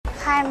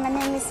Hi, my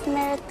name is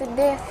Mary.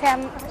 Today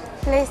FM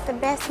plays the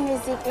best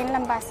music in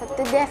Lambasa.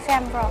 Today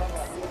FM rocks.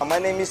 My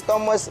name is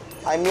Thomas.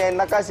 I'm here in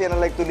Nakasi and I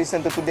like to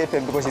listen to Today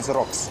FM because it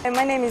rocks.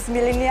 My name is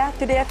Milenia.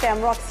 Today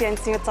FM rocks here in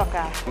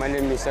Singatoka. My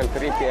name is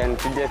Alfriti and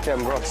Today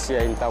FM rocks here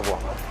in Tavua.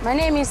 My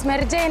name is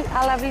Mary Jane.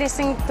 I love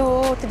listening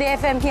to Today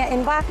FM here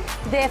in Ba.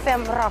 Today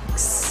FM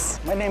rocks.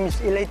 My name is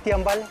Ilaiti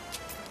Ambal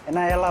and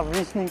I love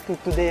listening to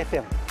Today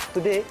FM.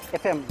 Today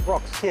FM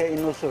rocks here in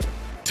Osur.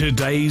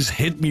 Today's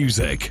hit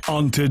music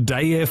on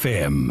Today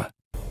FM.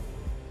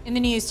 In the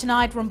news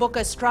tonight,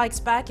 Rumbuka strikes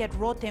back at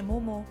Rote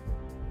Mumu.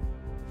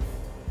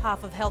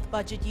 Half of health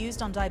budget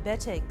used on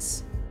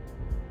diabetics.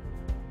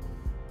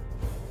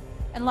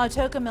 And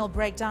Lautoka mill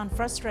breakdown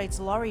frustrates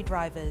lorry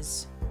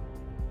drivers.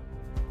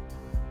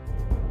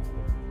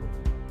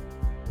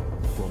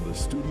 From the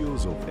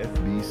studios of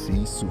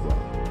FBC Suva,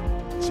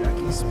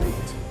 Jackie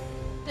Smith.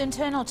 The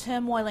internal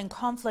turmoil and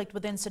conflict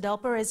within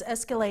SODELPA is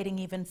escalating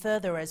even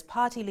further as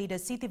party leader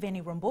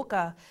Sitiveni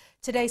Rumbuka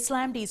today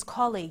slammed his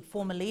colleague,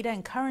 former leader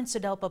and current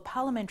SODELPA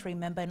parliamentary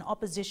member and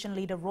opposition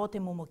leader Rote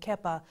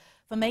Mumukepa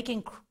for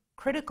making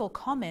critical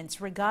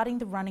comments regarding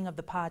the running of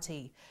the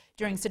party.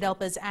 During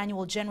SODELPA's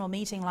annual general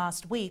meeting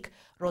last week,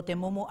 Rote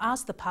Mumu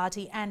asked the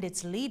party and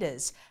its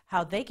leaders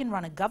how they can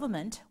run a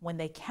government when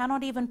they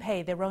cannot even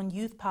pay their own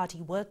youth party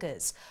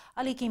workers.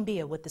 Ali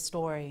Kimbia with the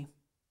story.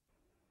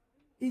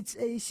 It's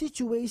a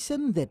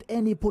situation that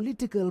any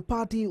political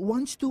party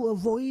wants to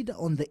avoid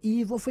on the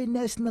eve of a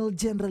national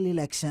general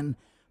election.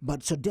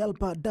 But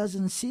SODELPA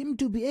doesn't seem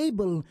to be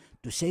able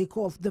to shake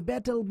off the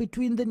battle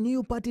between the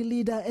new party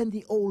leader and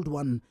the old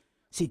one.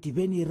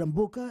 Sitiveni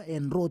Rumbuka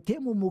and Rote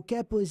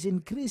Mumukepa's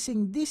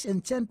increasing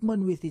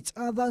disenchantment with each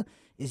other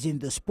is in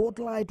the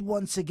spotlight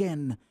once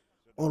again.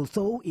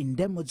 Although in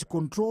damage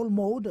control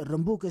mode,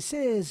 Rumbuka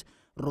says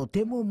Rote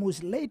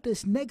Mumu's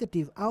latest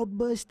negative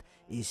outburst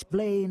is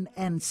plain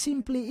and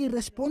simply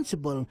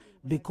irresponsible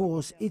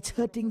because it's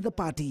hurting the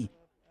party.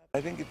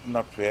 I think it's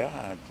not fair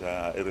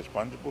and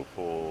irresponsible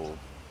for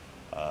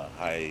a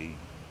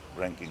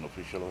high-ranking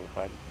official of the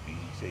party to be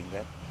saying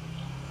that.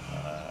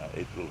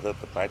 It will hurt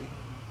the party,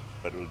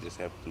 but we'll just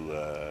have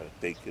to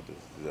take it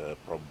as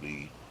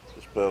probably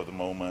the spur of the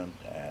moment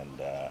and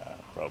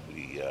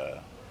probably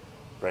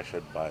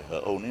pressured by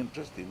her own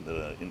interest in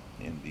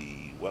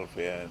the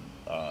welfare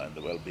and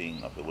the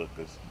well-being of the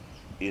workers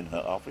in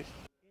her office.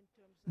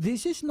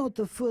 This is not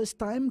the first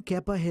time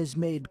Kepa has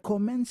made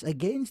comments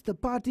against the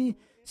party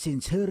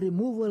since her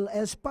removal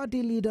as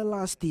party leader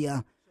last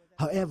year.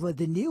 However,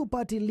 the new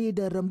party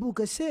leader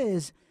Rumbuka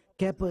says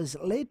Kepa's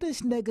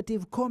latest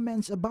negative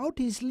comments about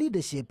his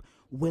leadership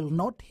will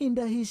not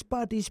hinder his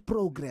party's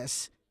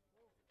progress.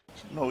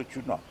 No, it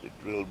should not. It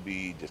will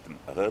be just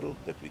a hurdle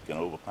that we can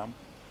overcome.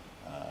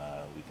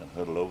 We can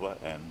hurdle over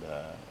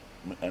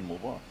and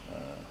move on.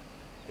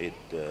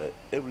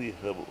 Every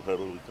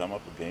hurdle we come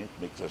up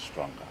against makes us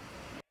stronger.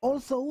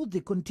 Although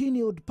the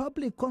continued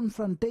public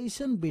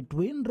confrontation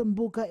between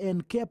Rumbuka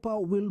and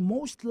Kepa will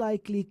most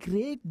likely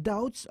create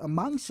doubts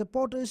among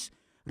supporters,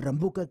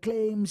 Rumbuka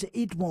claims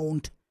it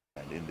won't.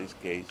 And in this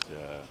case,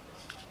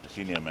 a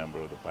senior member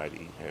of the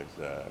party has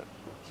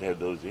said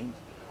those things.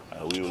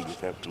 We will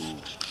just have to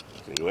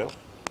say, well,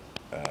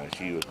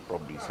 she was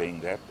probably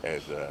saying that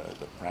as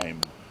the prime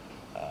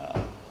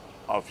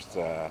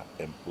officer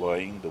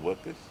employing the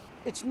workers.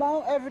 It's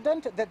now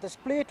evident that the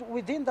split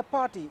within the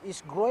party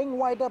is growing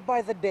wider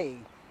by the day.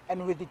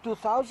 And with the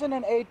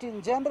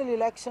 2018 general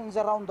elections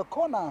around the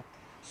corner,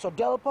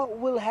 SODELPA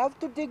will have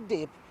to dig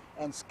deep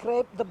and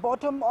scrape the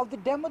bottom of the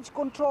damage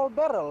control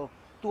barrel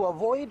to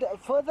avoid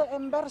further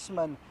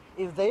embarrassment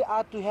if they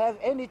are to have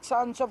any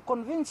chance of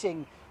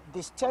convincing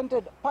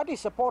discontented party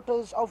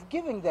supporters of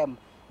giving them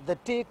the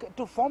tick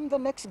to form the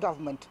next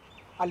government.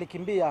 Ali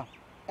Kimbia,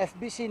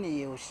 FBC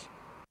News.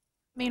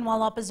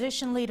 Meanwhile,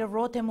 opposition leader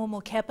Rote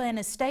Mumukepa in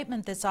a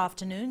statement this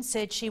afternoon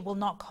said she will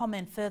not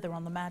comment further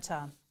on the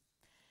matter.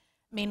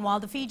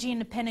 Meanwhile, the Fiji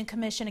Independent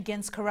Commission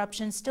Against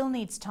Corruption still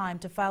needs time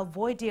to file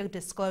void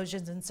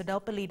disclosures in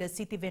SODELPA leader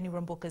Sitiveni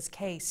Rumbuka's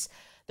case.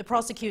 The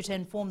prosecutor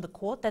informed the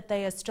court that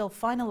they are still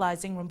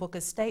finalizing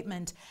Rumbuka's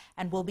statement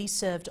and will be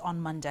served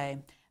on Monday.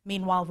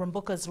 Meanwhile,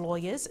 Rumbuka's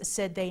lawyers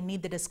said they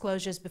need the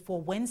disclosures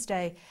before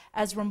Wednesday,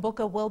 as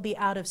Rumbuka will be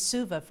out of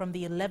Suva from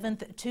the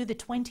 11th to the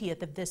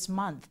 20th of this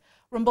month.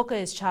 Rumbuka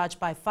is charged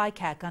by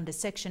FICAC under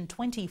Section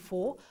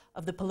 24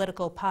 of the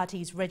Political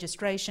Parties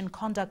Registration,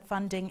 Conduct,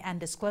 Funding and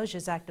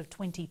Disclosures Act of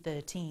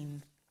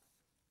 2013.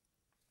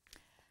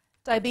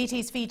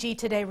 Diabetes Fiji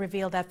today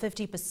revealed that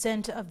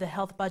 50% of the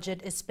health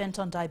budget is spent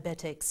on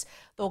diabetics.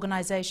 The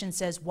organisation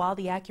says while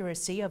the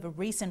accuracy of a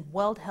recent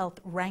World Health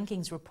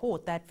Rankings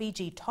report that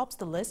Fiji tops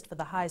the list for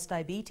the highest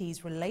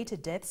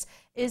diabetes-related deaths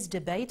is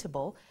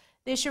debatable,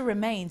 the issue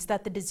remains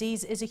that the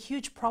disease is a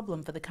huge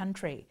problem for the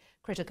country.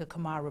 Kritika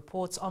Kumar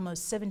reports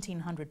almost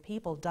 1,700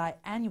 people die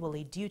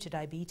annually due to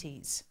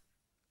diabetes.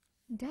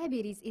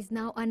 Diabetes is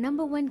now a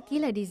 #1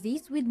 killer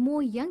disease, with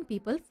more young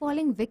people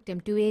falling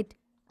victim to it.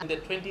 In their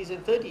 20s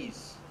and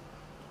 30s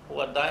who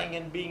are dying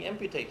and being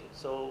amputated.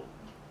 So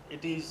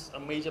it is a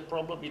major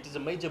problem, it is a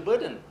major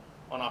burden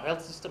on our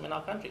health system in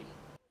our country.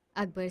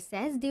 Akbar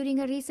says during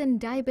a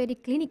recent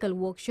diabetic clinical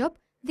workshop,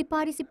 the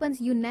participants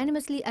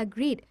unanimously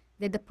agreed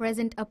that the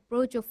present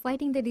approach of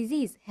fighting the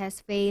disease has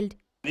failed.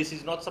 This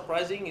is not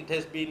surprising. It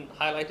has been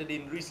highlighted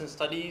in recent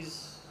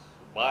studies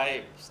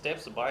by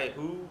STEPS, by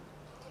WHO.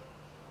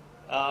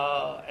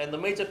 And the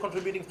major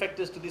contributing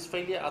factors to this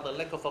failure are the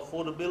lack of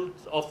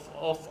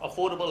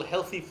affordable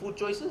healthy food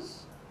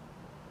choices,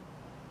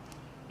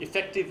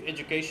 effective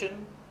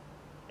education,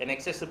 and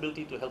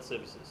accessibility to health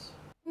services.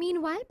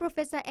 Meanwhile,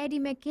 Professor Eddie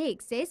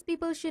McCaig says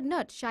people should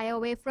not shy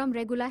away from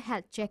regular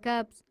health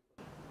checkups.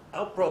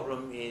 Our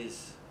problem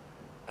is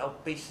our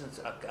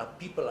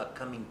people are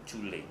coming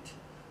too late.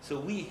 So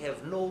we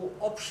have no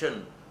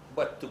option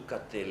but to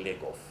cut their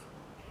leg off.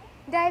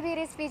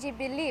 Diabetes Fiji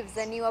believes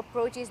a new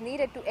approach is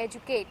needed to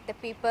educate the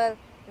people.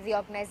 The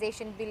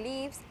organization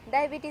believes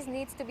diabetes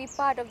needs to be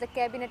part of the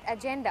cabinet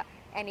agenda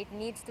and it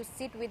needs to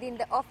sit within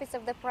the office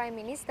of the Prime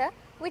Minister,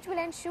 which will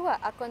ensure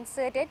a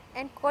concerted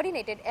and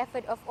coordinated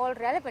effort of all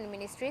relevant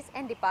ministries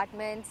and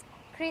departments.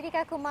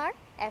 Kritika Kumar,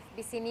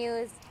 FBC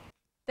News.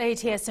 The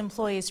ATS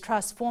Employees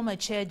Trust former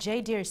chair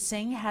Jaideer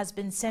Singh has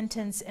been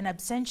sentenced in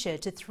absentia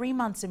to 3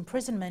 months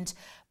imprisonment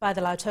by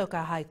the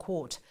Lautoka High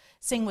Court.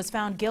 Singh was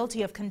found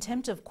guilty of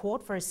contempt of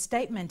court for a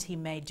statement he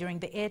made during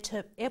the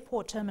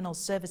airport terminal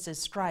services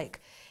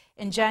strike.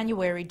 In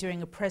January,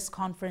 during a press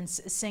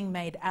conference, Singh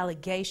made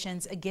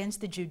allegations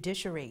against the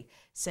judiciary,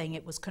 saying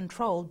it was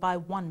controlled by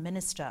one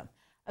minister.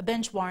 A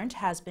bench warrant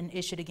has been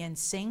issued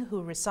against Singh,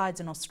 who resides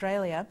in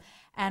Australia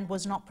and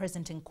was not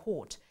present in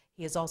court.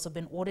 He has also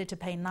been ordered to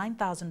pay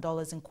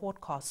 $9,000 in court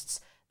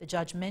costs. The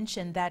judge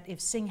mentioned that if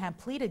Singh had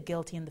pleaded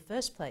guilty in the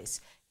first place,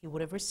 he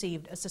would have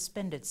received a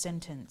suspended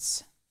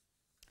sentence.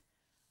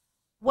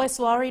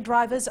 West lorry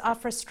drivers are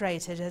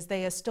frustrated as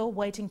they are still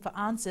waiting for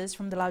answers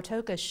from the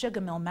Lautoka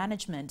sugar mill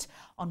management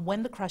on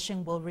when the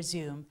crushing will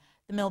resume.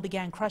 The mill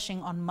began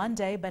crushing on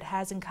Monday but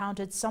has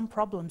encountered some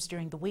problems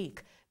during the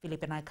week.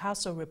 Felipe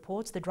Naikaso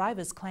reports the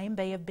drivers claim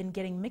they have been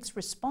getting mixed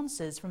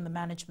responses from the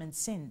management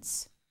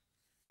since.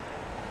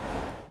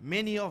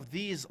 Many of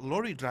these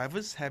lorry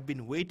drivers have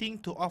been waiting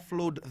to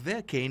offload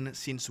their cane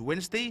since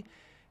Wednesday.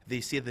 They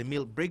say the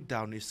mill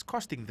breakdown is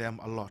costing them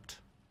a lot.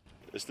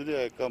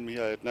 Yesterday I come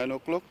here at 9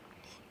 o'clock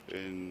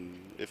and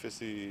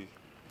FSC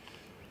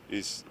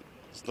is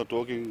not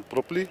working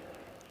properly.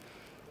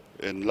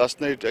 And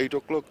last night 8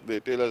 o'clock they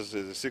tell us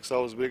there's a 6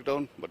 hours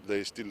breakdown, but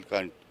they still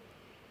can't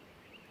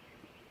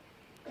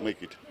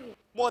make it.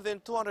 More than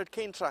 200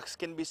 cane trucks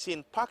can be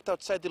seen parked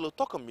outside the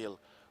Lautoka mill,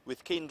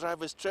 with cane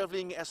drivers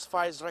traveling as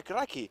far as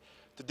Rakiraki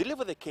to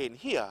deliver the cane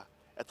here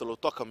at the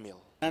Lautoka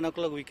mill. 9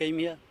 o'clock we came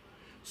here,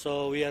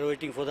 so we are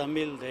waiting for the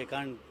mill. They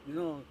can't,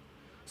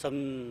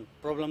 some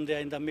problem there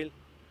in the mill,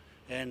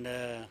 and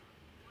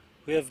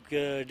we have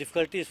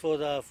difficulties for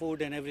the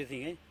food and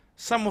everything.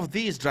 Some of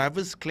these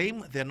drivers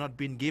claim they are not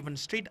being given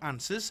straight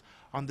answers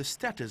on the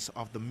status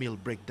of the mill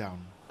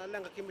breakdown.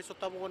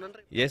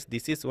 Yes,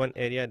 this is one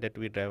area that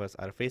we drivers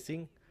are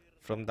facing.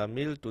 From the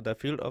mill to the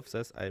field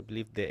officers, I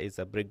believe there is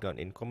a breakdown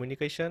in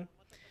communication,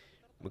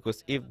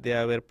 because if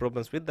there were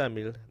problems with the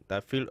mill,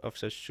 the field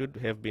officers should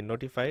have been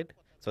notified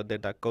so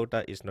that the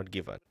quota is not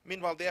given.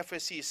 Meanwhile, the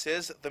FSC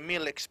says the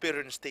mill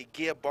experienced a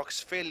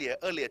gearbox failure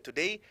earlier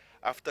today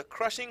after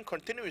crushing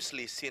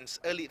continuously since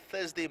early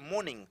Thursday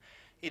morning.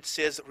 It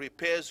says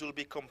repairs will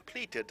be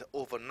completed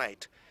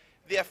overnight.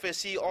 The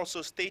FSC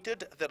also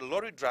stated that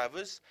lorry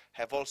drivers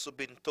have also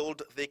been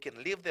told they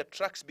can leave their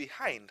trucks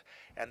behind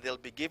and they'll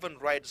be given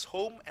rides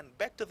home and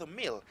back to the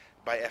mill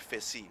by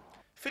FSC.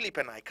 Felipe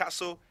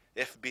Naikaso,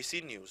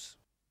 FBC News.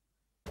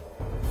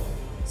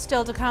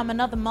 Still to come,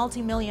 another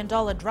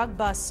multi-million-dollar drug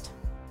bust.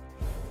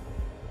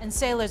 And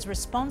sailors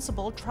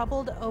responsible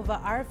troubled over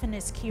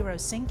Arafinis Kiro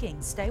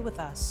sinking. Stay with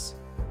us.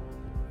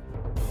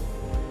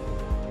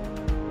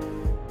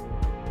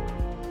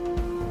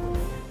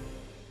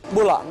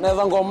 Bula,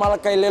 neva ngo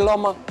malakai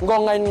leloma,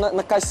 ngo ngai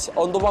nakas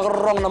on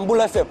rong nam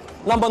Bula FM,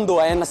 namban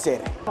dua ena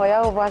sere.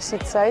 Oya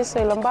ubasit sai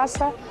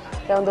lambasa,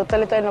 ya on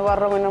talita ina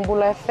warong nam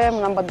Bula FM,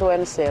 namban dua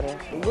ena sere.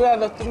 Gua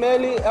do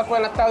tumeli, aku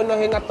na tau no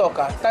hinga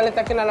toka.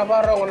 Talita kina na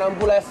warong nam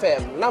Bula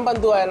FM,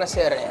 namban dua ena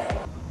sere.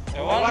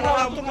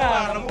 Wana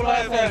tunga nam Bula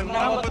FM,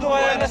 namban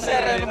dua ena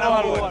sere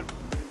nawaluan.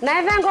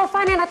 Neva ngo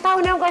fane na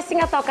tau no ngo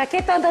singa toka.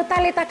 Kita on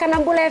talita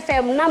kana Bula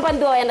FM, namban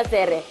dua ena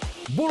sere.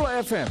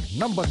 Bula FM,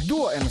 namban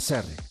dua ena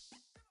sere.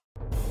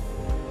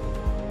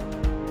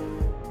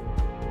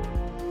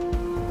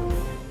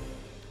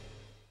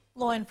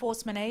 Law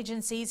enforcement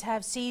agencies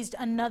have seized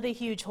another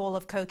huge haul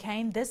of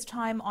cocaine, this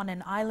time on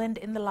an island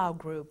in the Lau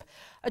Group.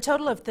 A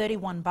total of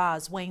 31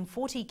 bars weighing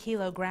 40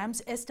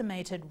 kilograms,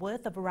 estimated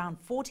worth of around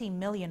 $40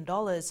 million,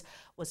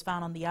 was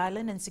found on the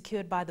island and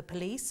secured by the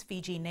police,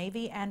 Fiji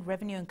Navy and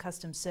Revenue and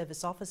Customs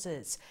Service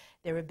officers.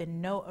 There have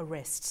been no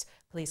arrests.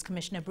 Police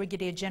Commissioner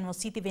Brigadier General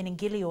Siti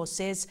Veningilio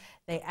says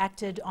they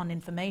acted on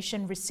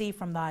information received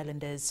from the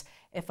islanders.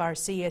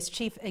 FRCS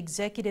Chief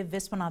Executive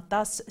Viswanath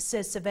Das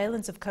says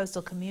surveillance of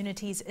coastal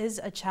communities is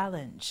a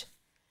challenge.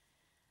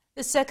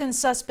 The second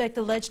suspect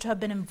alleged to have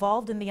been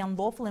involved in the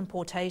unlawful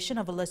importation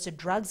of illicit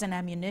drugs and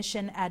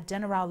ammunition at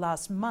Denarau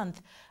last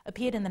month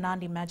appeared in the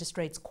Nandi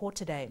Magistrates Court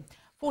today.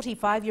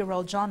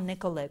 45-year-old John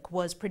Nikolic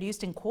was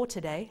produced in court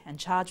today and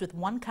charged with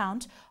 1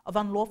 count of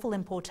unlawful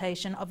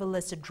importation of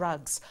illicit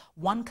drugs,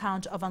 1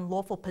 count of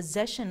unlawful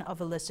possession of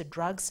illicit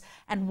drugs,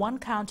 and 1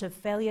 count of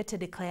failure to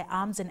declare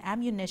arms and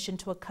ammunition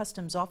to a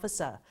customs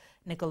officer.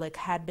 Nikolic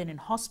had been in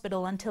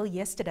hospital until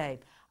yesterday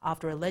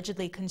after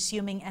allegedly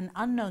consuming an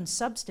unknown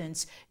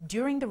substance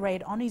during the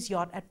raid on his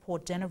yacht at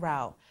Port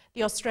Denarau.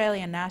 The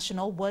Australian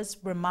national was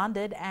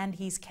remanded and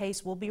his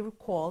case will be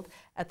recalled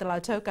at the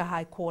Lautoka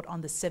High Court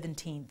on the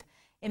 17th.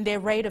 In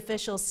their raid,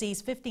 officials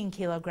seized 15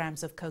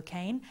 kilograms of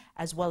cocaine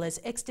as well as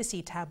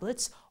ecstasy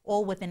tablets,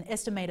 all with an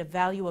estimated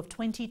value of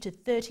 $20 to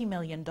 $30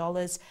 million,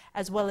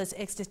 as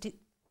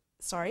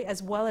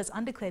well as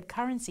undeclared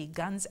currency,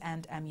 guns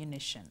and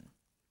ammunition.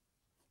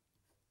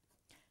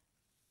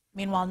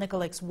 Meanwhile,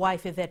 Nikolic's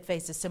wife Yvette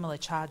faces similar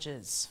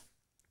charges.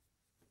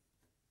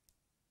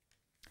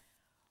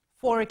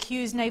 4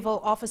 accused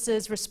naval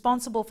officers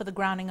responsible for the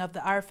grounding of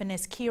the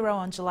RFNS Kiro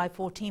on July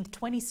 14,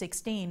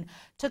 2016,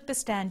 took the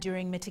stand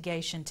during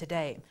mitigation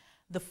today.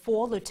 The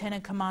 4,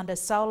 Lieutenant Commander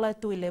Saula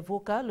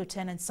Tuilevuka,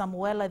 Lieutenant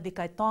Samuela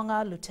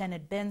Dikaitonga,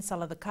 Lieutenant Ben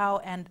Salavakau,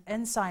 and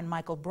Ensign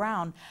Michael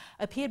Brown,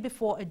 appeared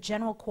before a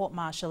general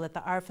court-martial at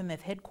the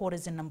RFMF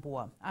headquarters in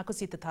Nambour.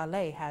 Akosita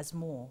Tale has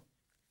more.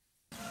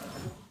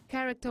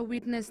 Character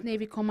witness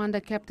Navy Commander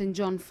Captain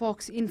John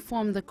Fox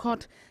informed the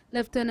court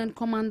Lieutenant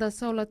Commander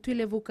Saula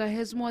Tuilevuka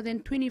has more than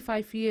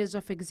 25 years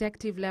of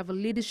executive-level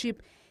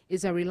leadership,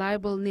 is a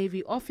reliable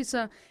Navy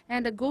officer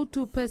and a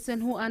go-to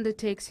person who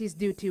undertakes his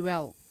duty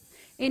well.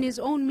 In his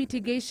own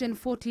mitigation,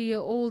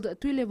 40-year-old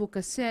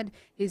Tuilevuka said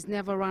he's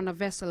never run a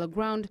vessel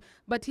aground,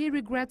 but he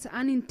regrets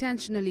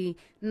unintentionally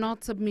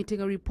not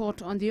submitting a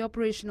report on the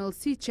operational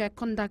sea check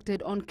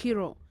conducted on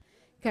Kiro.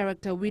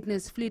 Character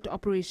witness Fleet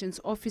Operations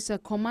Officer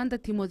Commander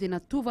Timothy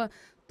Natuva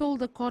told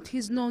the court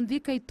he's known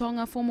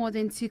Dikaitonga for more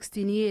than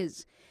 16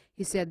 years.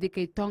 He said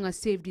Dikaitonga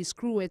saved his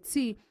crew at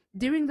sea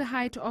during the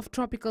height of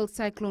Tropical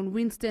Cyclone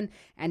Winston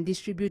and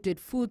distributed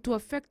food to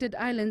affected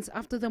islands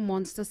after the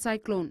monster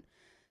cyclone.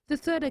 The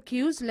third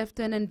accused,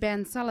 Lieutenant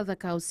Ben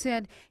Salavakau,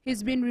 said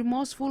he's been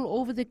remorseful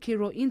over the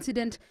Kiro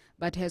incident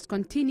but has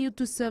continued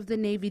to serve the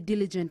Navy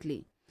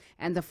diligently.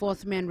 And the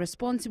fourth man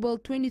responsible,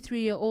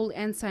 23-year-old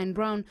Ensign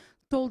Brown,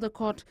 told the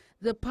court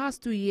the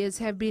past 2 years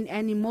have been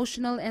an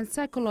emotional and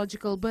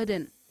psychological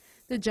burden.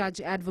 The judge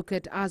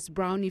advocate asked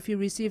Brown if he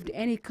received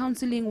any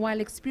counseling while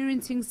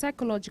experiencing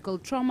psychological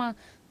trauma,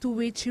 to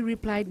which he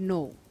replied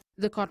no.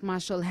 The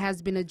court-martial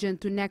has been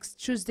adjourned to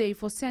next Tuesday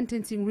for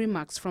sentencing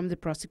remarks from the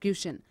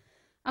prosecution.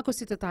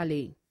 Akosita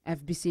Tale,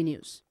 FBC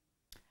News.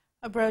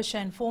 A brochure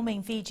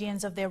informing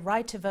Fijians of their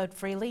right to vote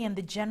freely in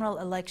the general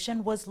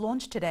election was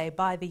launched today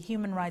by the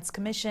Human Rights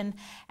Commission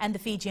and the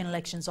Fijian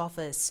Elections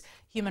Office.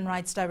 Human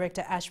Rights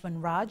Director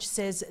Ashwin Raj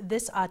says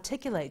this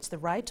articulates the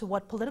right to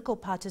what political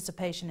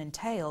participation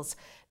entails,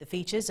 the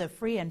features of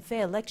free and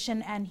fair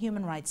election and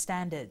human rights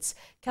standards.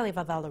 Kelly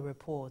Vavala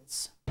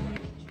reports.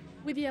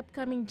 With the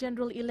upcoming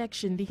general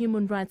election, the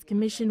Human Rights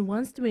Commission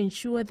wants to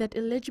ensure that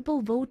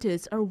eligible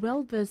voters are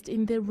well versed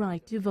in their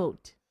right to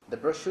vote. The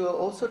brochure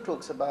also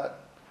talks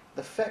about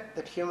the fact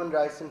that human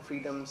rights and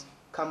freedoms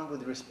come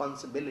with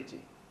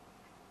responsibility.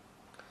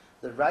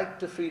 The right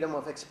to freedom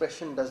of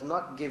expression does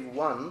not give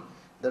one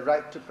the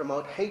right to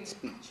promote hate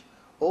speech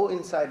or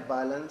incite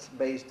violence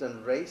based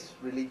on race,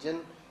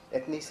 religion,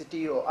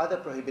 ethnicity or other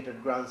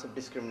prohibited grounds of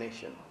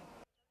discrimination.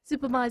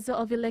 Supervisor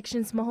of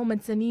Elections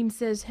Mohammed Saneem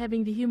says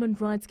having the Human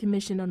Rights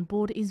Commission on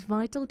board is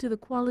vital to the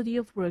quality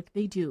of work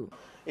they do.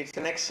 It's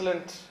an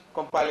excellent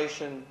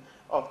compilation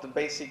of the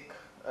basic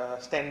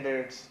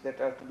standards that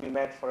are to be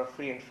met for a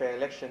free and fair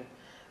election,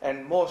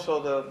 and more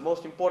so the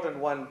most important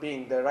one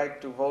being the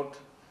right to vote,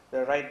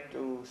 the right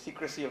to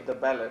secrecy of the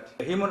ballot.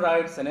 The Human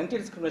Rights and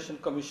Anti-Discrimination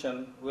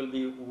Commission will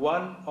be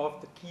one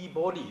of the key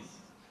bodies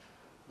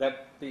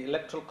that the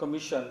Electoral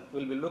Commission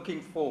will be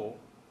looking for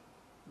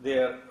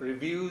their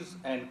reviews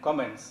and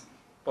comments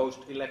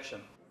post-election.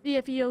 The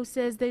FEO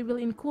says they will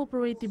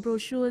incorporate the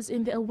brochures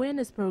in the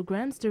awareness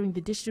programs during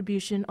the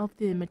distribution of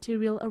the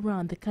material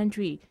around the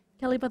country.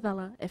 Kelly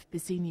Badala,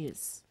 FBC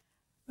News.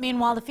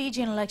 Meanwhile, the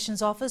Fijian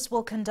Elections Office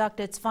will conduct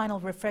its final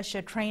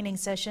refresher training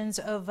sessions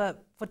for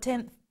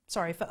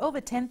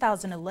over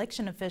 10,000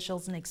 election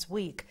officials next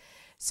week.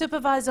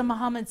 Supervisor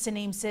Mohammed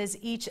Saneem says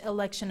each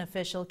election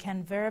official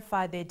can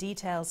verify their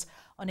details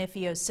on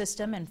FEO's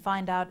system and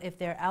find out if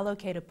their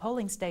allocated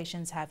polling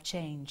stations have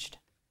changed.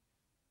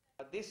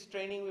 This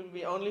training will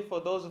be only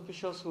for those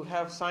officials who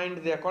have signed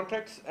their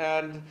contracts,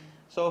 and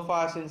so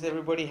far, since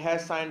everybody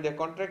has signed their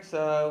contracts, they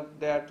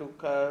are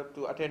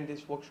to attend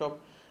this workshop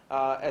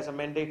as a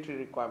mandatory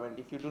requirement.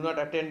 If you do not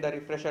attend the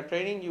refresher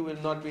training, you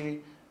will not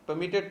be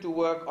permitted to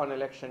work on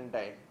election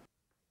day.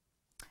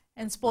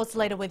 And sports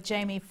later with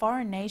Jamie.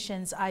 Foreign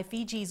nations eye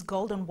Fiji's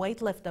golden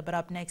weightlifter, but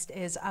up next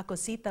is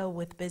Akosita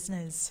with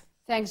business.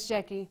 Thanks,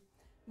 Jackie.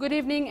 Good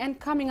evening, and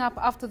coming up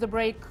after the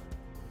break,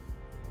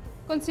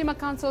 Consumer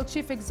Council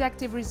Chief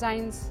Executive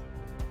resigns.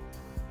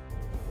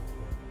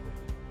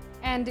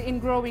 And in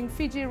growing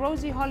Fiji,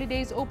 Rosie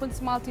Holidays opens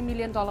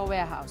multi-million-dollar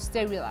warehouse.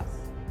 Stay with us.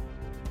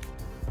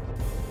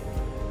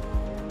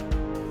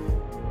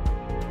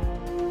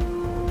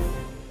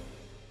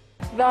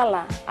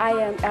 Lola, I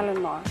am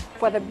Eleanor.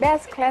 For the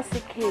best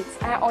classic hits,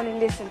 I only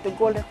listen to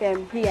Gold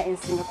FM here in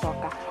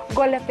Singapore.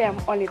 Gold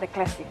FM, only the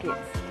classic hits.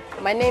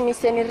 My name is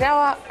Seni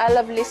Rawa. I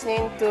love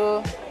listening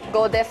to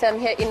Gold FM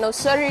here in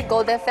Nosuri.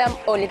 Gold FM,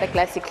 only the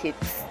classic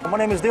hits. My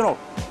name is Dino.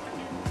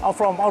 I'm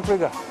from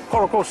Outrigger,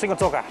 Coral Coast,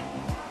 Singapore.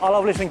 I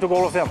love listening to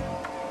Gold FM,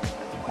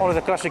 only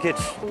the classic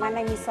hits. My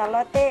name is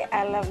Salote.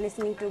 I love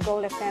listening to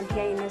Gold FM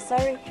here in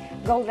Nosuri.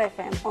 Gold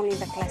FM, only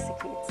the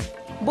classic hits.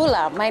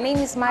 Bula, my name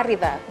is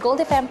Marida. Gold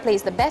FM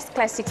plays the best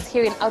classics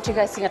here in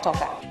Outrigger, Singapore.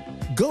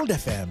 Gold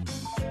FM,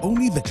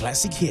 only the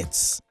classic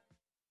hits.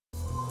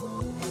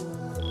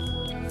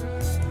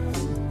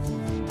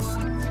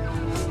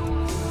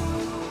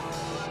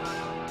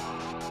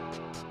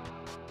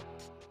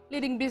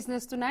 Leading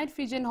business tonight,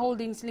 Fijian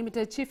Holdings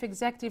Limited Chief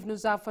Executive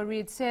Nuzar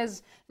Farid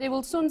says they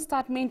will soon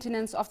start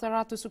maintenance of the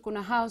Ratu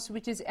Sukuna house,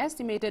 which is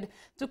estimated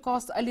to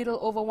cost a little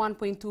over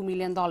 $1.2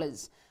 million.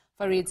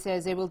 Farid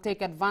says they will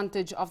take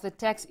advantage of the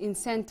tax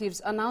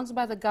incentives announced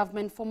by the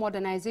government for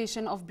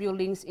modernization of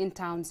buildings in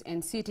towns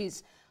and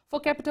cities. For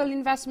capital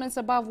investments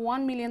above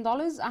 $1 million,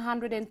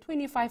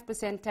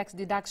 125% tax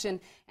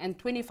deduction and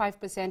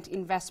 25%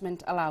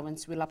 investment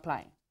allowance will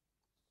apply.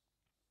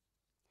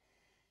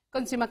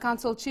 Consumer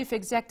Council Chief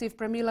Executive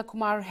Pramila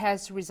Kumar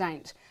has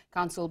resigned.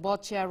 Council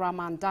Board Chair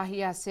Raman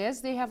Dahia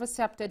says they have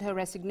accepted her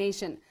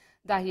resignation.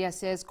 Dahia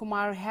says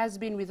Kumar has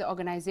been with the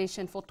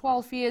organization for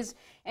 12 years,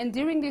 and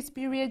during this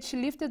period she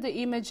lifted the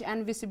image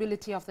and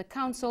visibility of the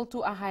council to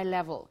a high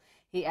level.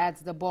 He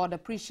adds the board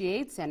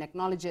appreciates and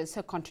acknowledges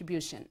her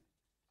contribution.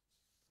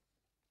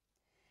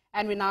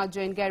 And we now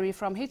join Gary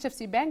from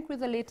HFC Bank with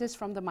the latest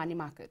from the money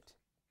market.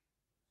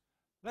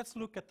 Let's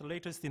look at the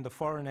latest in the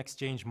foreign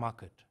exchange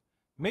market.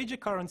 Major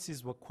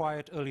currencies were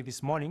quiet early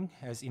this morning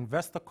as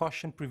investor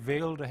caution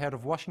prevailed ahead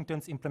of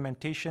Washington's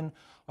implementation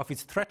of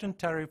its threatened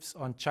tariffs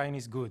on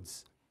Chinese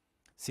goods.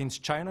 Since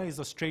China is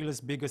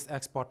Australia's biggest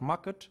export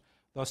market,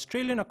 the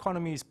Australian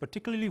economy is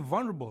particularly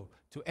vulnerable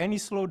to any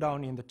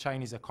slowdown in the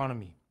Chinese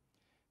economy.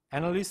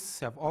 Analysts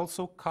have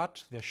also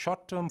cut their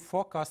short-term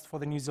forecast for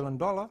the New Zealand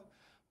dollar,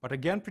 but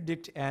again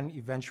predict an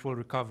eventual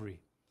recovery.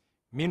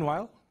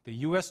 Meanwhile, the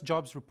US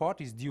jobs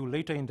report is due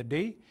later in the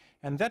day,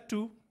 and that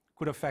too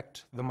could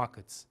affect the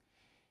markets.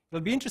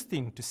 It'll be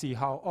interesting to see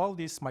how all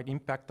this might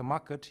impact the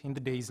market in the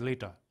days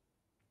later.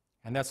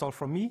 And that's all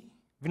from me,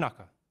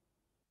 Vinaka.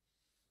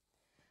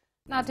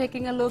 Now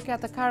taking a look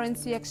at the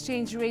currency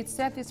exchange rate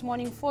set this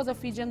morning for the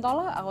Fijian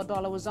dollar. Our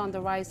dollar was on the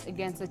rise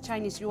against the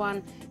Chinese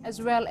yuan as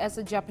well as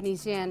the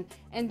Japanese yen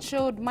and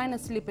showed minor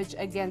slippage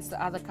against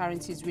the other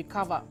currencies we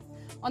cover.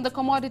 On the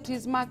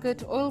commodities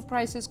market, oil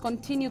prices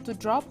continue to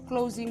drop,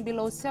 closing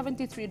below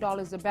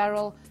 $73 a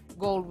barrel.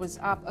 Gold was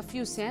up a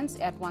few cents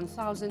at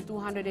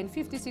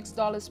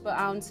 $1,256 per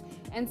ounce,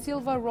 and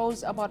silver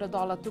rose about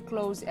 $1 to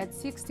close at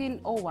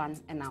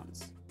 $16.01 an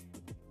ounce.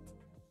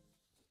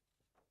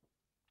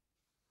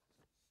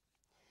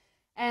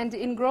 And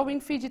in growing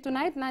Fiji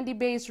tonight,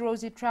 Nadi-based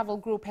Rosie Travel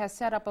Group has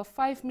set up a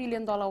 $5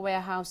 million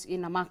warehouse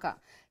in Namaka.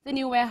 The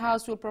new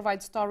warehouse will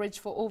provide storage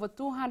for over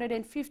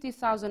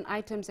 250,000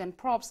 items and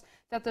props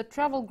that the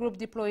travel group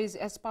deploys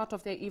as part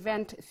of their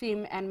event,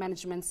 theme and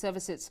management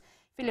services.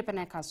 Philippa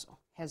Nakaso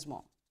has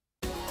more.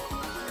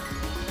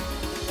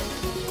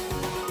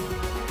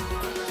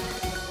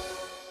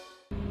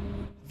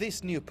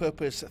 This new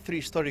purpose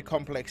three-story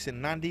complex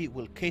in Nadi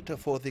will cater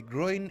for the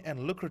growing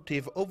and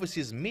lucrative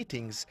overseas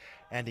meetings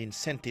and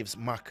incentives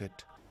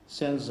market.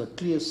 Sends a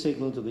clear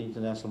signal to the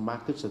international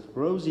markets that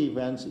Rosie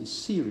Events is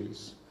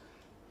serious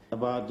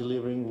about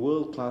delivering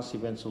world-class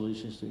event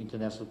solutions to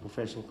international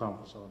professional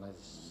conference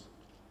organizers.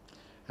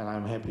 And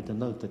I'm happy to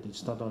note that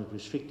it's not only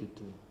restricted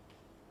to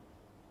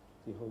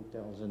the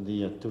hotels and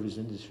the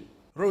tourism industry.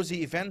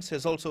 Rosie Events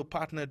has also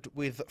partnered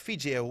with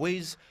Fiji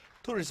Airways,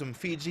 Tourism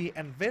Fiji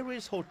and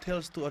various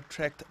hotels to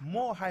attract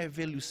more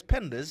high-value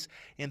spenders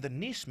in the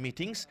niche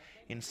meetings,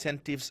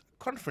 incentives,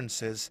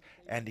 conferences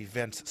and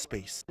events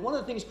space. One of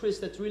the things, Chris,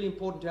 that's really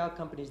important to our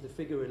company is the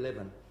figure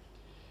 11.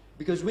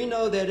 Because we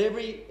know that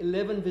every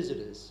 11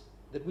 visitors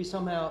that we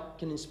somehow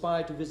can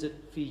inspire to visit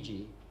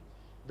Fiji,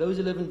 those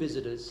 11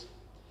 visitors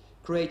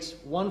creates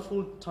one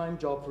full-time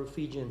job for a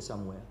Fijian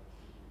somewhere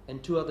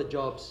and 2 other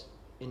jobs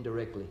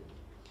indirectly.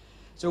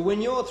 So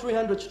when your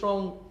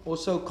 300-strong or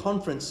so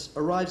conference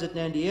arrives at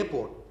Nadi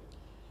Airport,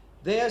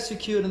 they are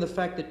secured in the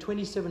fact that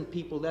 27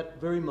 people that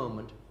very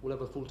moment will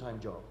have a full-time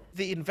job.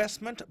 The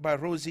investment by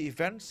Rosie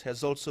Events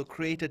has also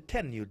created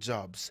 10 new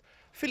jobs.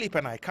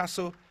 Philippa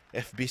Naikaso,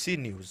 FBC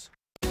News.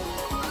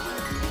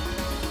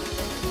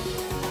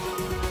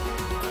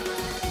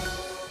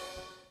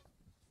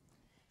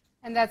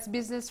 And that's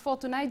business for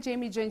tonight.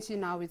 Jamie joins you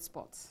now with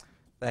sports.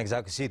 Thanks,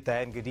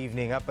 Akashita, and good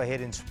evening. Up ahead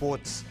in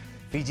sports,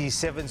 Fiji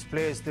Sevens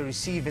players to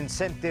receive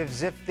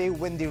incentives if they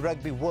win the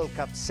Rugby World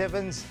Cup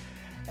Sevens.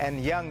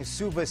 And young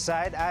Suva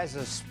side eyes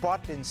a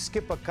spot in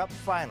Skipper Cup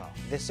final.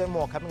 This and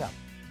more coming up.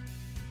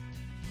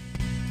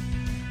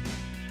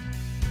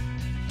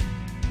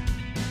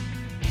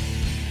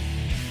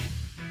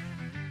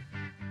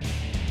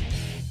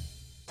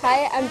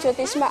 Hi, I'm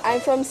Jyotishma. I'm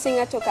from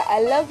Singatoka.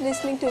 I love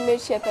listening to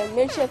Mirchi FM.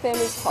 Mirchi FM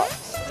is hot.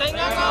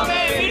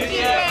 Mirchi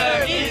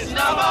FM is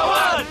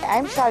 #1.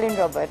 I'm Charlene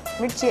Robert.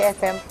 Mirchi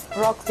FM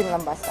rocks in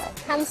Lambasa.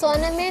 I'm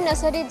Soname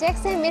Nasori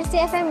Jackson. Mirchi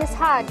FM is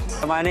hot.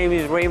 My name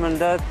is Raymond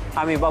Dutt.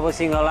 I'm in Baba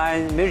Singh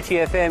Alliance.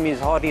 Mirchi FM is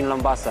hot in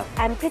Lambasa.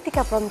 I'm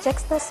Pritika from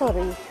Jax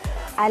Nasori.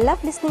 I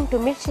love listening to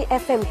Mirchi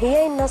FM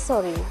here in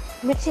Nasori.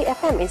 Mirchi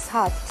FM is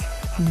hot.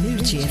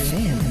 Mirchi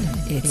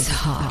FM, it's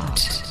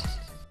hot.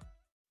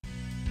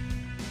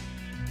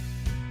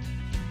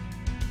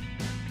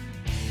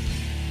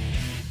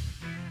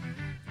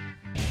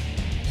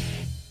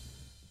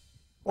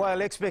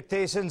 While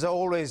expectations are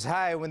always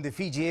high when the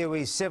Fiji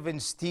Airways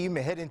Sevens team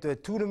head into a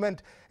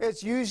tournament,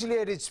 it's usually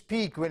at its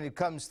peak when it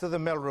comes to the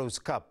Melrose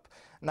Cup.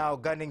 Now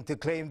gunning to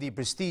claim the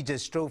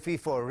prestigious trophy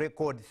for a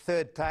record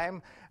third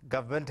time,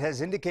 government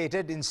has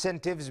indicated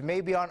incentives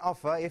may be on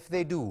offer if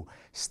they do.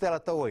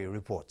 Stella Taoi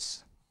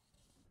reports.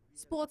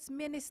 Sports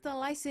Minister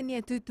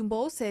Laisenia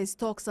Tutumbo says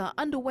talks are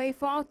underway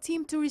for our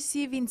team to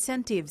receive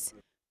incentives.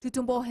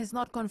 Tutumbo has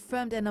not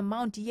confirmed an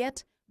amount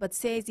yet, but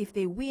says if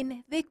they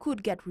win, they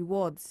could get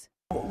rewards.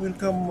 We'll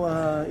come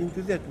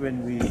into that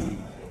when we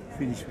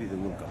finish with the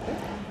World Cup.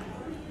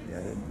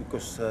 Yeah,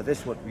 because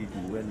that's what we do.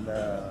 When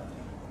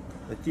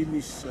the team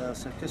is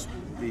successful,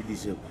 they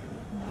deserve.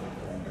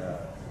 And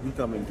we'll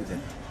come into that.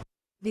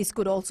 This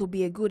could also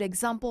be a good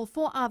example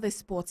for other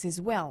sports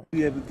as well.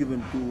 We have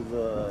given to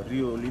the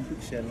Rio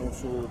Olympics and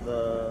also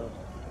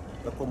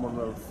the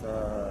Commonwealth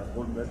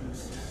gold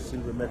medalists,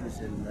 silver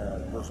medalists and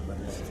bronze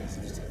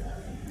medalists.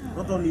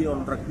 Not only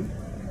on rugby,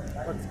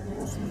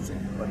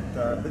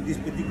 but this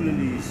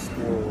particularly is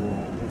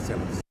for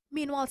sevens.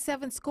 Meanwhile,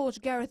 Sevens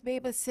coach Gareth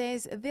Baber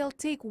says they'll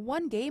take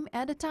one game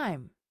at a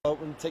time. We'll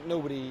take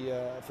nobody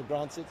for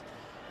granted.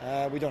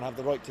 We don't have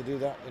the right to do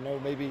that. You know,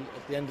 maybe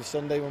at the end of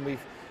Sunday when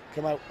we've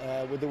come out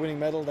with the winning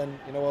medal, then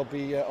you know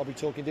I'll be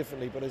talking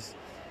differently. But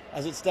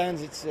as it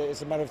stands,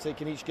 it's a matter of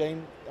taking each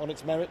game on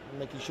its merit and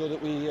making sure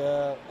that we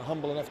are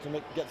humble enough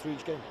to get through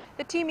each game.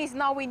 The team is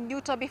now in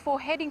Utah before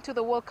heading to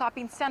the World Cup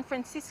in San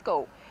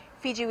Francisco.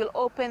 Fiji will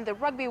open the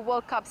Rugby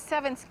World Cup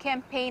Sevens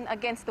campaign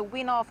against the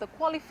winner of the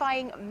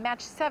qualifying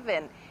Match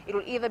 7. It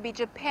will either be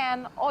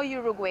Japan or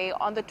Uruguay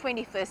on the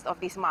 21st of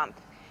this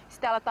month.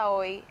 Stella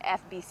Taoi,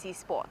 FBC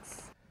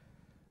Sports.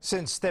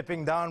 Since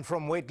stepping down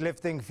from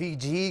weightlifting,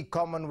 Fiji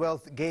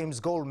Commonwealth Games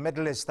gold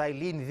medalist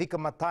Eileen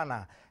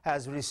Vikamatana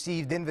has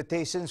received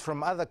invitations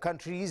from other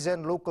countries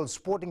and local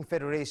sporting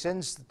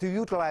federations to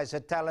utilize her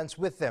talents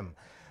with them.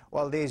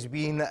 While there's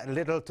been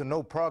little to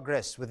no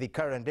progress with the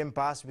current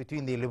impasse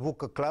between the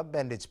Levuka Club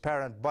and its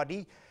parent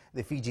body,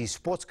 the Fiji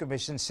Sports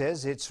Commission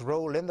says its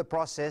role in the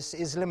process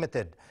is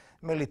limited.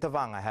 Meli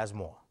Tavanga has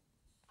more.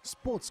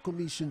 Sports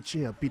Commission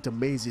Chair Peter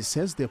Maisy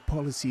says their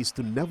policy is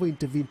to never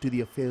intervene to the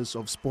affairs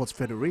of sports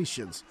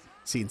federations,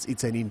 since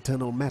it's an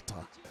internal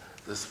matter.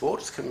 The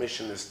Sports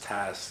Commission is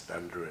tasked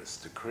under its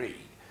decree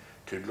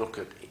to look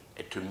at,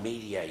 to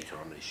mediate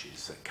on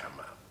issues that come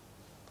up.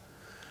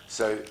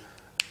 So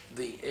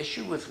the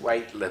issue with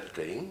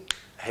weightlifting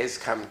has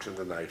come to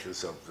the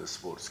notice of the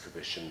Sports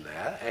Commission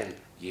now, and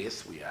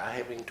yes, we are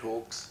having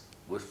talks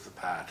with the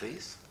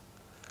parties.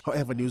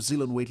 However, New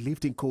Zealand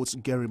weightlifting coach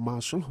Gary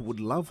Marshall would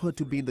love her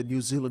to be in the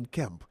New Zealand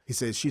camp. He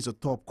says she's a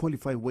top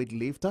qualified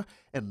weightlifter,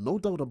 and no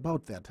doubt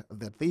about that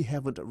they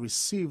haven't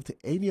received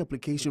any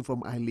application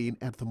from Eileen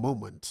at the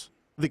moment.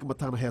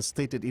 Vikamatana has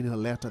stated in her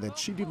letter that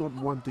she did not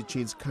want to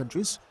change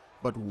countries,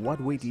 but what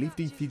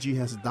weightlifting Fiji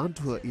has done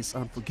to her is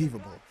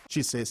unforgivable.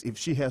 She says if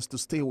she has to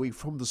stay away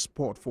from the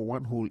sport for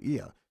one whole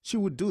year, she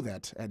would do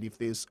that, and if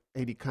there's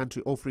any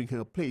country offering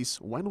her a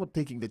place, why not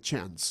taking the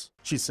chance?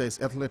 She says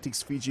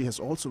Athletics Fiji has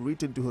also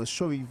written to her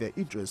showing their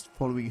interest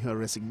following her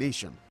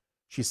resignation.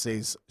 She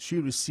says she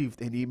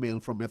received an email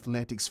from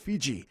Athletics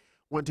Fiji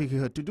wanting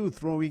her to do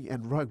throwing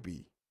and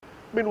rugby.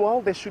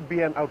 Meanwhile, there should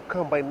be an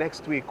outcome by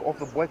next week of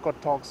the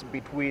boycott talks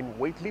between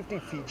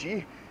Weightlifting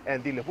Fiji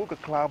and the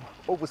Levuka Club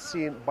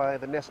overseen by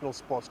the National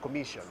Sports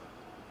Commission.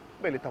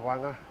 Meli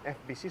Tavanga,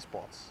 FBC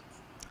Sports.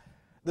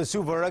 The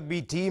Suva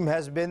rugby team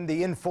has been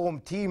the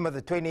informed team of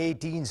the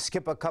 2018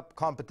 Skipper Cup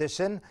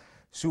competition.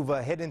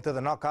 Suva head into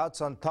the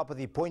knockouts on top of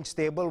the points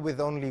table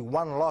with only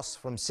one loss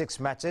from 6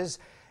 matches.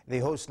 They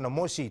host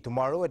Namosi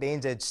tomorrow at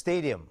ANZ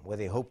Stadium, where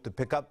they hope to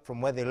pick up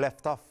from where they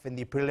left off in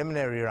the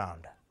preliminary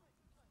round.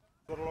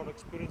 Got a lot of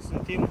experience in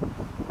the team.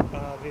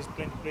 There's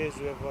plenty of players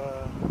who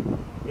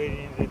have played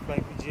in the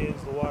Flying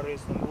Fijians, the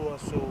Warriors, the Mbua,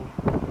 so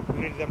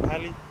we rate them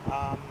highly.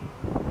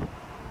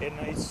 And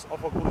it's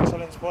of a good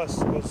challenge for us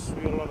because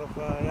we have a lot of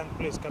young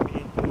players coming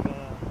into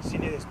the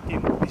senior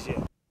team this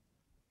year.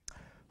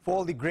 For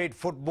all the great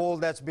football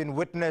that's been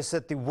witnessed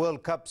at the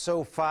World Cup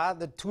so far,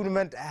 the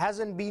tournament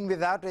hasn't been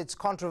without its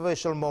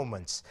controversial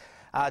moments.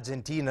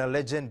 Argentina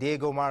legend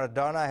Diego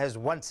Maradona has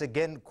once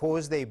again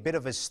caused a bit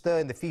of a stir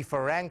in the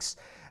FIFA ranks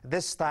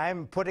this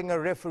time putting a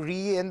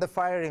referee in the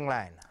firing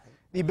line.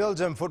 The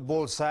Belgium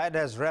football side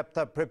has wrapped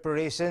up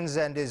preparations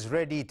and is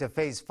ready to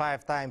face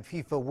five-time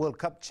FIFA World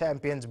Cup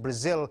champions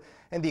Brazil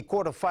in the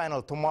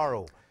quarter-final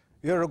tomorrow.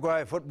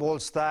 Uruguay football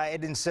star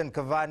Edinson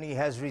Cavani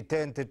has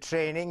returned to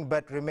training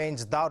but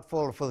remains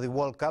doubtful for the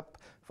World Cup,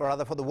 for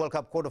the World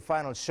Cup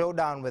quarter-final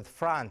showdown with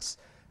France.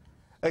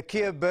 A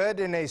Kea bird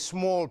in a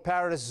small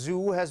Paris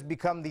zoo has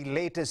become the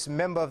latest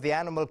member of the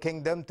animal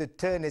kingdom to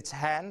turn its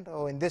hand,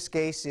 or in this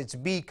case its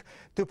beak,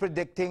 to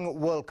predicting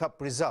World Cup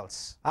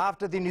results.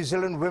 After the New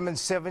Zealand women's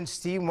sevens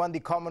team won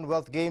the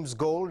Commonwealth Games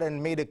gold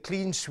and made a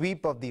clean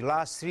sweep of the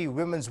last 3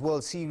 Women's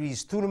World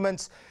Series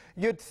tournaments,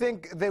 you'd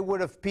think they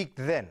would have peaked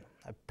then.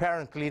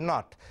 Apparently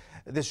not.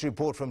 This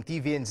report from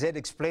TVNZ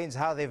explains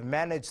how they've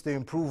managed to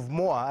improve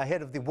more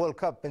ahead of the World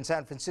Cup in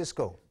San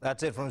Francisco.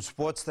 That's it from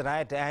sports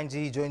tonight.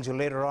 Angie joins you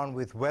later on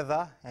with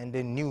weather, and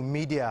in new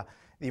media,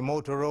 the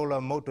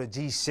Motorola Moto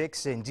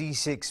G6 and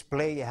G6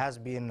 Play has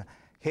been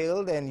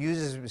hailed, and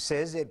users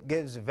says it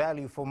gives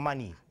value for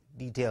money.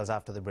 Details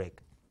after the break.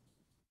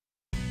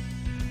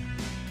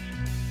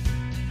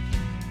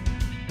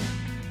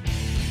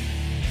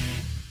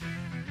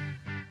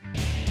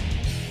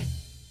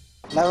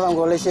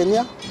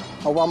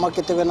 Obama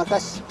kita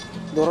nakas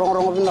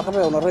dorong bina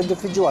kape na radio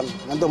Fijuan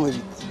nandong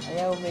wibit.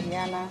 Ayaw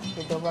binyana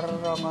ito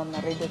barongon na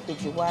radio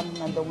Fijuan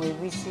nandong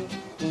wibisi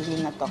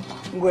hinga toka.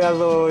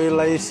 Guado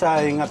ilaisa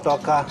hinga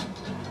toka.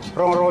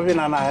 Rong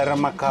bina na hera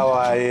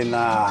makawa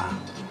ina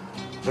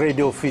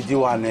radio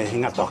Fijuan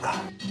hinga toka.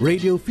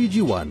 Radio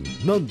Fijuan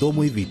nandong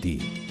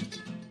wibiti.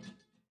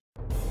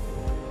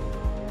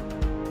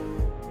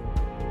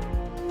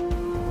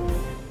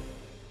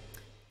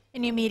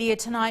 In new media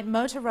tonight,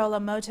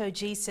 Motorola Moto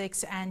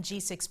G6 and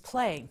G6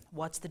 Play.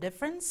 What's the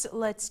difference?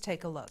 Let's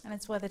take a look. And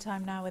it's weather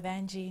time now with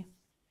Angie.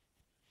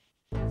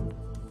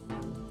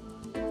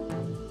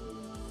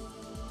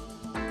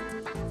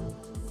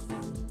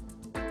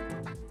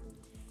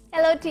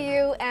 Hello to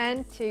you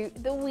and to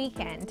the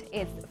weekend.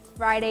 It's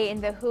Friday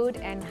in the hood,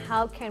 and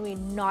how can we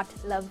not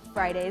love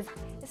Fridays,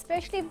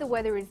 especially if the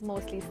weather is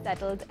mostly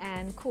settled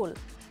and cool.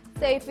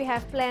 So if you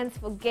have plans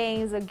for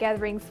games or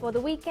gatherings for the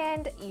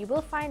weekend, you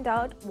will find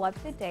out what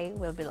the day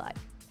will be like.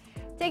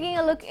 Taking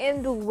a look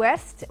in the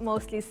west,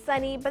 mostly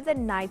sunny, but the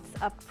nights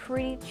are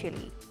pretty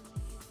chilly.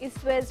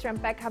 Eastwards from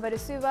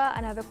Pekhabarasuva,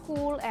 another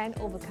cool and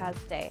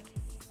overcast day.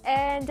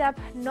 And up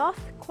north,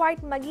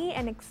 quite muggy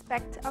and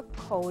expect a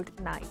cold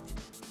night.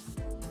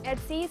 At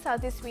sea,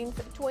 southeast winds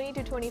 20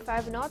 to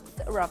 25 knots,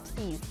 rough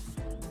seas.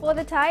 For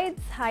the tides,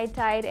 high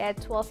tide at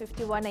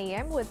 12:51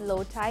 a.m. with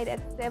low tide at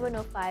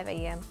 7:05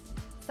 a.m.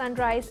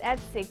 Sunrise at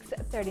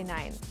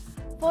 6:39.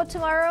 For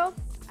tomorrow,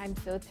 I'm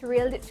so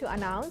thrilled to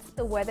announce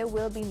the weather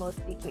will be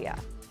mostly clear.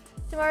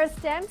 Tomorrow's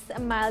temps,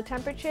 mild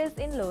temperatures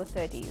in low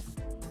 30s.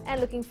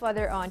 And looking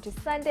further on to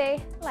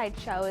Sunday, light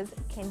showers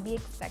can be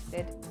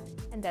expected.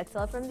 And that's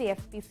all from the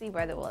FBC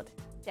Weather World.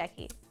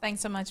 Jackie.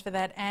 Thanks so much for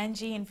that,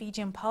 Angie. In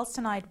Fijian Pulse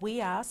tonight, we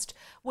asked,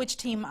 which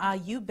team are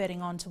you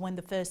betting on to win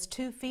the first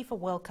 2 FIFA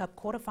World Cup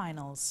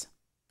quarterfinals?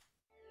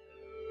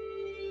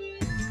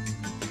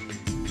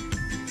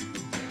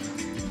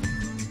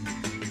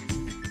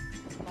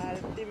 My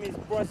team is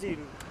Brazil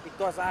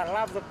because I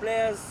love the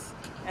players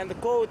and the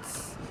coach.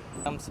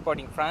 I'm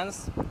supporting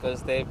France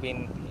because they've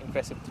been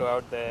impressive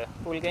throughout the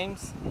pool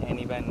games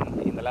and even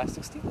in the last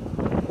 16.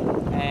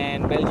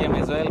 And Belgium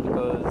as well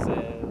because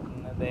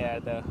they are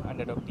the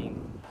underdog team.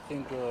 I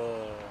think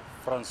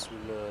France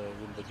will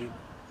win the league,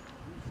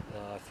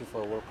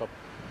 FIFA World Cup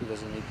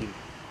 2018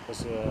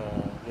 because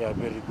they are a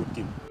very good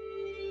team.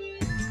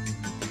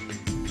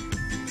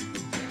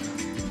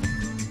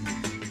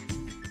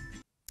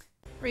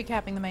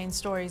 Recapping the main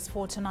stories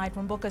for tonight,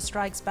 Rumbuka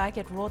strikes back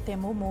at Rote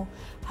Mumu.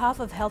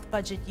 Half of health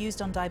budget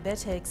used on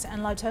diabetics,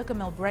 and Lautoka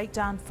Mill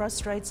breakdown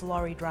frustrates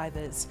lorry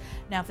drivers.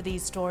 Now for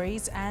these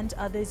stories and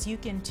others, you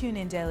can tune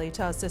in daily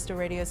to our sister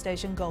radio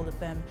station Gold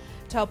FM.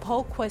 To our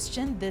poll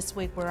question this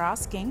week, we're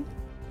asking,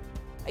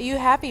 are you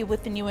happy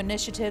with the new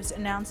initiatives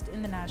announced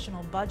in the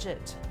national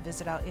budget?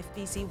 Visit our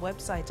FBC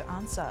website to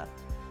answer.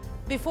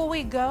 Before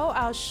we go,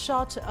 our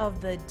shot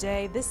of the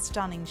day. This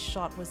stunning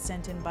shot was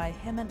sent in by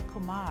Hemant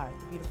Kumar.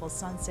 The beautiful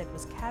sunset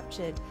was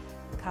captured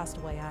at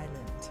Castaway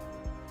Island.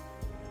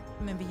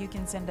 Remember, you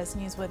can send us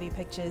newsworthy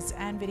pictures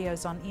and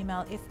videos on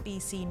email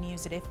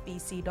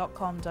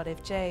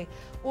fbcnews@fbc.com.fj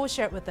or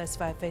share it with us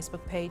via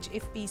Facebook page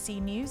FBC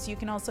News. You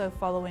can also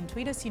follow and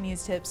tweet us your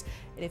news tips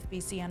at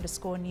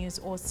FBC_news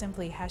or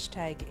simply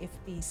hashtag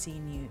FBC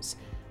News.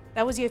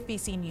 That was your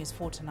FBC News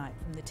for tonight.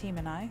 From the team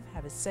and I,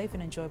 have a safe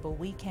and enjoyable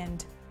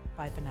weekend.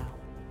 Bye for now.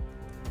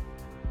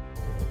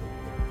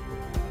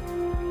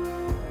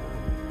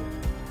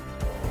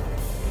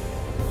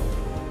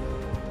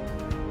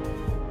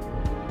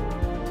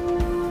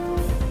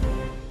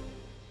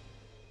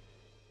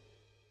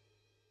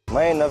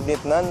 मैं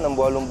नवनीत नंद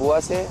नंबुआ लुम्बुआ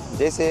से।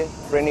 जैसे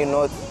फ्रेंडी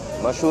north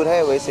मशहूर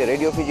है वैसे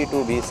radio Fiji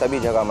 2 भी सभी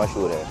जगह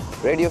मशहूर है।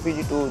 रेडियो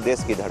फीजी 2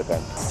 देश की धड़कन।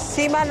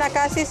 सीमा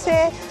नकाशी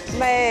से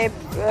मैं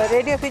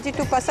रेडियो फीजी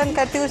 2 पसंद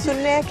करती हूँ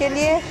सुनने के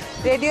लिए।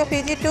 रेडियो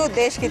फीजी 2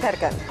 देश की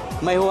धड़कन।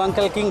 मैं हूँ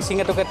अंकल किंग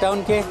सिंगाटोका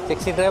टाउन के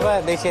टैक्सी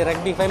ड्राइवर। जैसे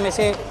रग्बी फेमस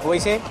है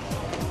वैसे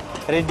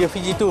रेडियो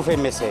फीजी 2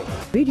 फेमस है।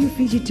 रेडियो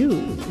फीजी 2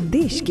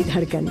 देश की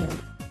धड़कन।